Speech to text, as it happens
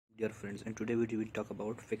Dear friends, in today's video we will talk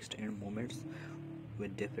about fixed end moments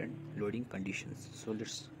with different loading conditions. So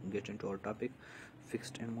let's get into our topic.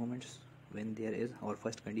 Fixed end moments, when there is, our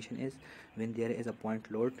first condition is when there is a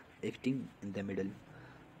point load acting in the middle.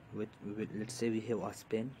 Let's say we have a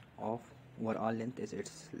span of overall length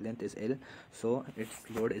is L, so its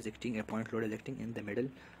load is acting, a point load is acting in the middle.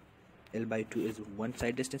 L by 2 is one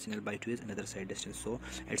side distance and L by 2 is another side distance, so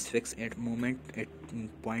its fixed end moment at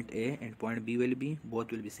point A and point B will be,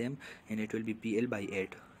 both will be same, and it will be PL by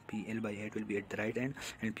 8. PL by 8 will be at the right end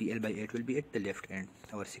and PL by 8 will be at the left end.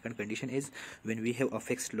 Our second condition is when we have a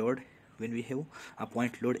fixed load, when we have a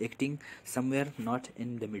point load acting somewhere not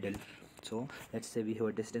in the middle. So let's say we have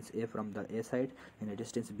a distance A from the A side and a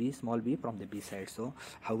distance B, small b, from the B side. So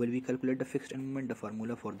how will we calculate the fixed end moment? The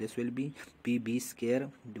formula for this will be PB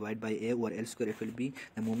square divided by A over L square. It will be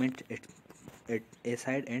the moment at A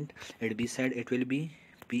side, and at B side it will be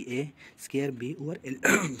PA square B over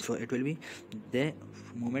L. So it will be the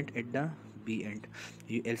moment at the B end,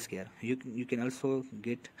 L square. You can also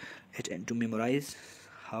get it to memorize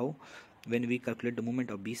how. When we calculate the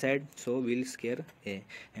moment of B side, so we'll square A,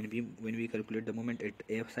 and when we calculate the moment at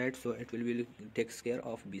A side, so it will be takes care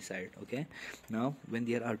of B side. Okay, now when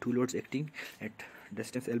there are two loads acting at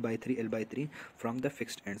distance L by 3 from the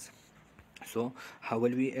fixed ends, so how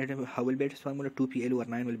will be its formula? 2PL over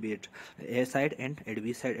 9 will be at A side, and at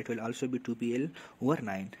B side it will also be 2PL over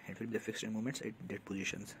 9. It will be the fixed end moments at that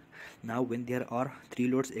positions. Now when there are three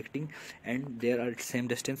loads acting and there are same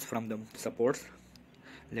distance from the supports,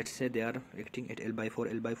 let's say they are acting at L by 4,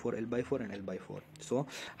 L by 4, L by 4 and L by 4. So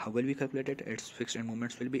how will we calculate it? Its fixed end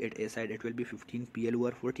moments will be at A side it will be 15 PL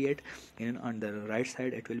over 48, and on the right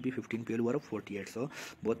side it will be 15 PL over 48. So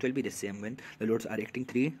both will be the same when the loads are acting,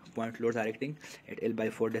 3 point loads are acting at L by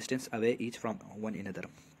 4 distance away each from one another.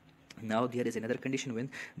 Now there is another condition when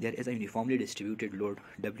there is a uniformly distributed load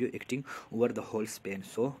W acting over the whole span.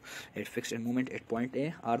 So at fixed end moment at point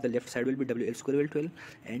A, or the left side will be WL square over 12,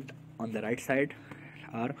 and on the right side,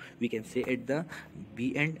 or we can say at the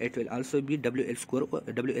B end, it will also be WL square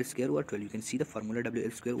over 12. You can see the formula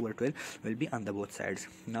WL square over 12 will be on the both sides.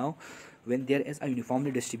 Now when there is a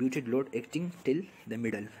uniformly distributed load acting till the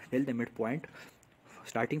midpoint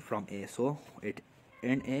starting from A, so at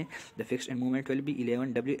end A the fixed end moment will be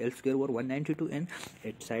 11 WL square over 192, and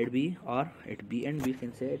at side B or at B end we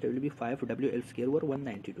can say it will be 5 WL square over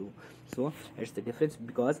 192. So it's the difference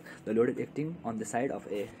because the load is acting on the side of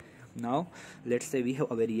A. Now let's say we have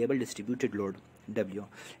a variable distributed load W,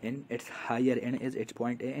 and its higher end is at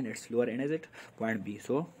point A and its lower end is at point B.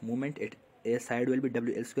 So moment at A side will be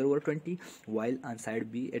WL square over 20, while on side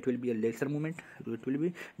B it will be a lesser moment, it will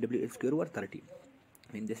be WL square over 30.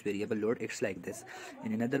 When this variable load acts like this.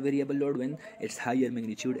 In another variable load, when its higher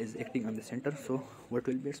magnitude is acting on the center, so what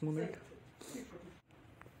will be its moment?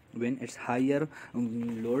 When its higher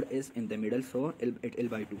load is in the middle, so at L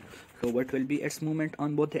by 2, so what will be its moment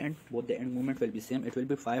on both the end? Both the end moment will be same. It will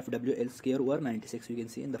be 5 WL square over 96. You can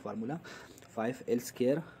see in the formula 5 WL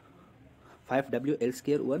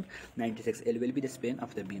square over 96. L will be the span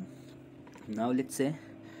of the beam. Now let's say,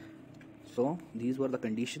 so these were the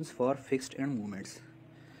conditions for fixed end moments.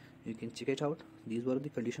 You can check it out. These were the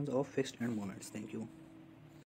conditions of fixed end moments. Thank you.